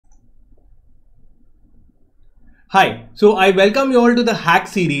Hi, so I welcome you all to the hack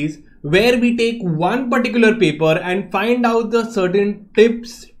series where we take one particular paper and find out the certain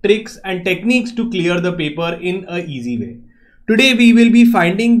tips, tricks and techniques to clear the paper in a easy way. Today we will be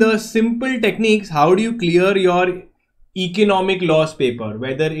finding the simple techniques how do you clear your economic loss paper,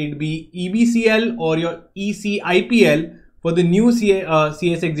 whether it be EBCL or your ECIPL. For the new CS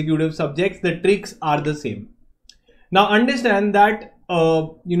executive subjects, the tricks are the same. Now understand that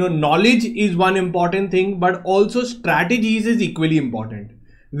knowledge is one important thing, but also strategies is equally important,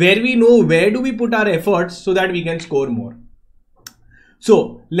 where we know where do we put our efforts so that we can score more.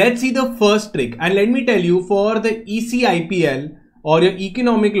 So let's see the first trick, and let me tell you, for the ECIPL or your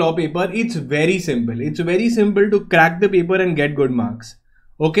economic law paper, it's very simple. It's very simple to crack the paper and get good marks.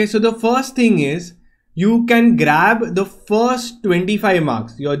 Okay, so the first thing is you can grab the first 25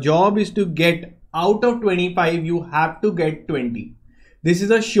 marks. Your job is to get out of 25, you have to get 20. This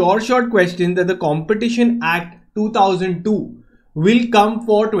is a short question that the Competition Act 2002 will come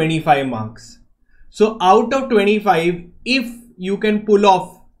for 25 marks. So out of 25, if you can pull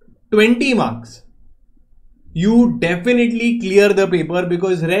off 20 marks, you definitely clear the paper,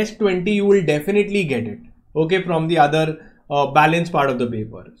 because rest 20 you will definitely get it, okay, from the other balance part of the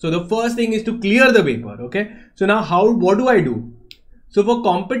paper. So the first thing is to clear the paper, okay. So now what do I do? So for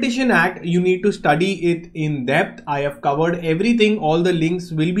Competition Act, you need to study it in depth. I have covered everything. All the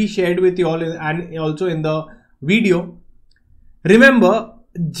links will be shared with you all and also in the video. Remember,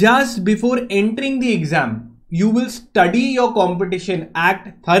 just before entering the exam, you will study your Competition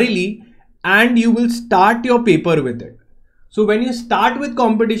Act thoroughly and you will start your paper with it. So when you start with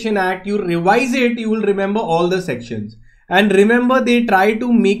Competition Act, you revise it, you will remember all the sections. And remember, they try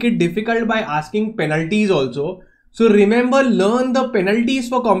to make it difficult by asking penalties also. So remember, learn the penalties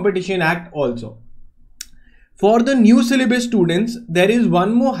for Competition Act also. For the new syllabus students, there is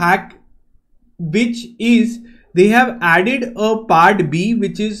one more hack, which is they have added a part B,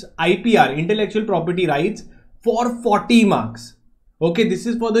 which is IPR, Intellectual Property Rights, for 40 marks. Okay, this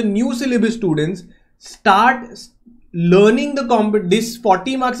is for the new syllabus students. Start learning this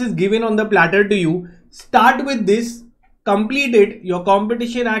 40 marks is given on the platter to you. Start with this, complete it. Your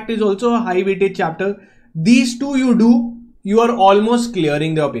Competition Act is also a high weightage chapter. These two you do, you are almost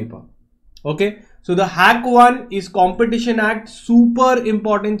clearing your paper. Okay, so the hack one is Competition Act, super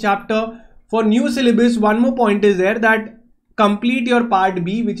important chapter. For new syllabus, one more point is there, that complete your part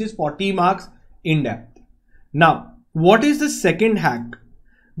B, which is 40 marks in depth. Now, what is the second hack?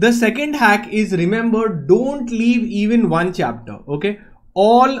 The second hack is, remember, don't leave even one chapter. Okay,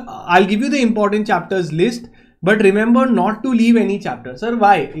 I'll give you the important chapters list, but remember not to leave any chapter. Sir,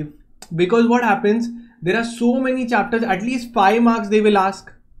 why? Because what happens, there are so many chapters, at least 5 marks they will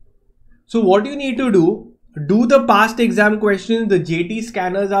ask. So what you need to do the past exam questions. The JT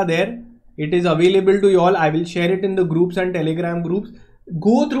scanners are there. It is available to you all. I will share it in the groups and Telegram groups.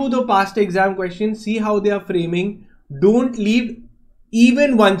 Go through the past exam questions, see how they are framing. Don't leave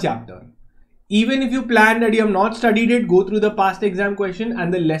even one chapter. Even if you plan that you have not studied it, go through the past exam question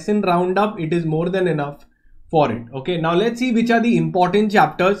and the lesson roundup. It is more than enough for it. Okay, now let's see which are the important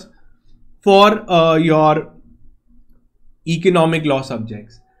chapters for your economic law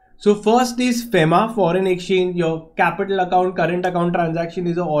subjects. So first is FEMA, foreign exchange. Your capital account, current account transaction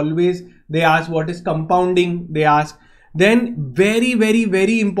is always, they ask what is compounding, they ask. Then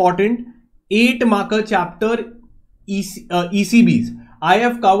very important 8 marker chapter, ECBs. I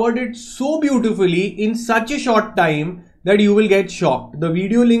have covered it so beautifully in such a short time that you will get shocked. The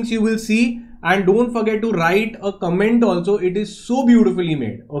video links you will see, and don't forget to write a comment also. It is so beautifully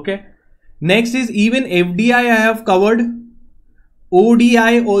made. Okay. Next is even FDI I have covered.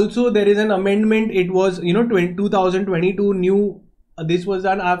 ODI also, there is an amendment. It was 2022 new. This was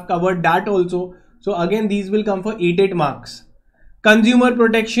done. I have covered that also. So again, these will come for 8 marks. Consumer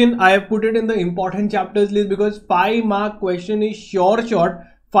protection, I have put it in the important chapters list because 5 mark question is short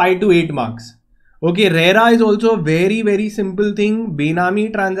 5 to 8 marks. Okay, RERA is also a very simple thing.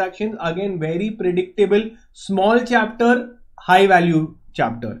 Benami transactions, again very predictable, small chapter, high value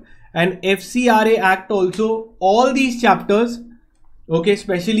chapter. And FCRA Act also, all these chapters, okay,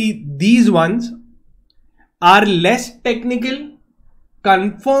 especially these ones, are less technical.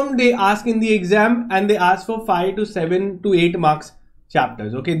 Confirmed they ask in the exam, and they ask for 5 to 7 to 8 marks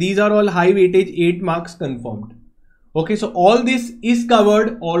chapters. Okay, these are all high weightage, 8 marks confirmed. Okay, so all this is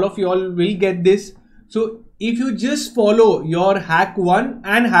covered. All of you all will get this. So if you just follow your hack 1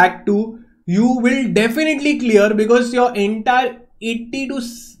 and hack 2, you will definitely clear, because your entire 80 to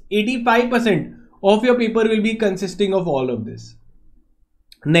 85% of your paper will be consisting of all of this.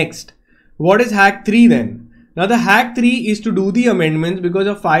 Next, what is hack 3 then? Now the hack 3 is to do the amendments because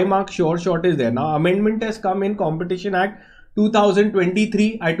a 5 mark short is there. Now amendment has come in Competition Act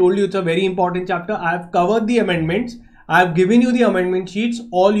 2023. I told you it's a very important chapter. I have covered the amendments. I have given you the amendment sheets.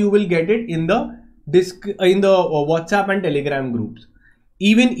 All you will get it in the WhatsApp and Telegram groups.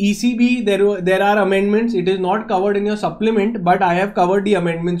 Even ECB, there are amendments. It is not covered in your supplement, but I have covered the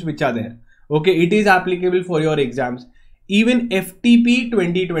amendments which are there. Okay, it is applicable for your exams. Even FTP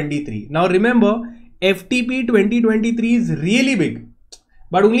 2023. Now remember, FTP 2023 is really big,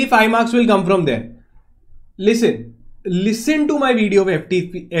 but only 5 marks will come from there. Listen to my video of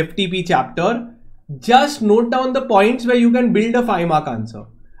FTP chapter. Just note down the points where you can build a 5 mark answer.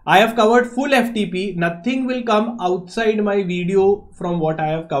 I have covered full FTP. Nothing will come outside my video from what I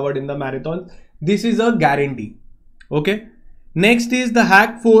have covered in the marathon. This is a guarantee. Okay. Next is the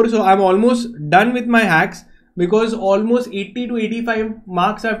hack 4. So I'm almost done with my hacks because almost 80 to 85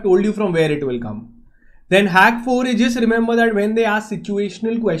 marks I've told you from where it will come. Then hack 4 is just remember that when they ask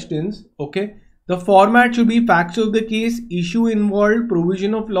situational questions, okay, the format should be facts of the case, issue involved,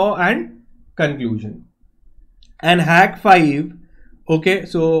 provision of law and conclusion. And hack 5, okay,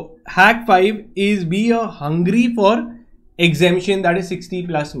 so hack 5 is be hungry for exemption, that is 60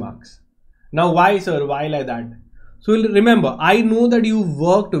 plus marks. Now why sir, why like that? So remember, I know that you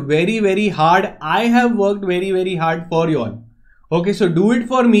worked very, very hard. I have worked very, very hard for you all. Okay, so do it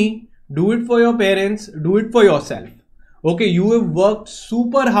for me, do it for your parents, do it for yourself. Okay, you have worked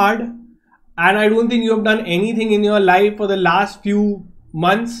super hard and I don't think you have done anything in your life for the last few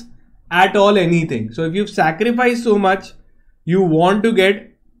months at all, anything. So if you've sacrificed so much, you want to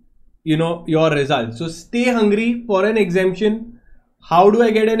get, your results. So stay hungry for an exemption. How do I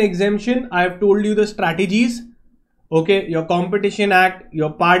get an exemption? I have told you the strategies. Okay, your Competition Act,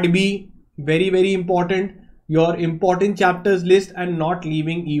 your Part B, very, very important. Your important chapters list and not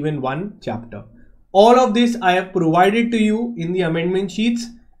leaving even one chapter. All of this I have provided to you in the amendment sheets,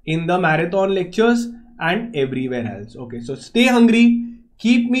 in the marathon lectures and everywhere else. Okay, so stay hungry,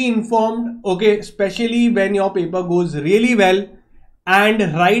 keep me informed, okay, especially when your paper goes really well, and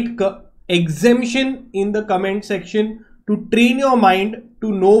write exemption in the comment section to train your mind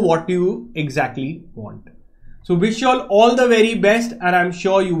to know what you exactly want. So wish you all the very best and I'm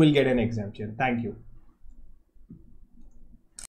sure you will get an exemption. Thank you.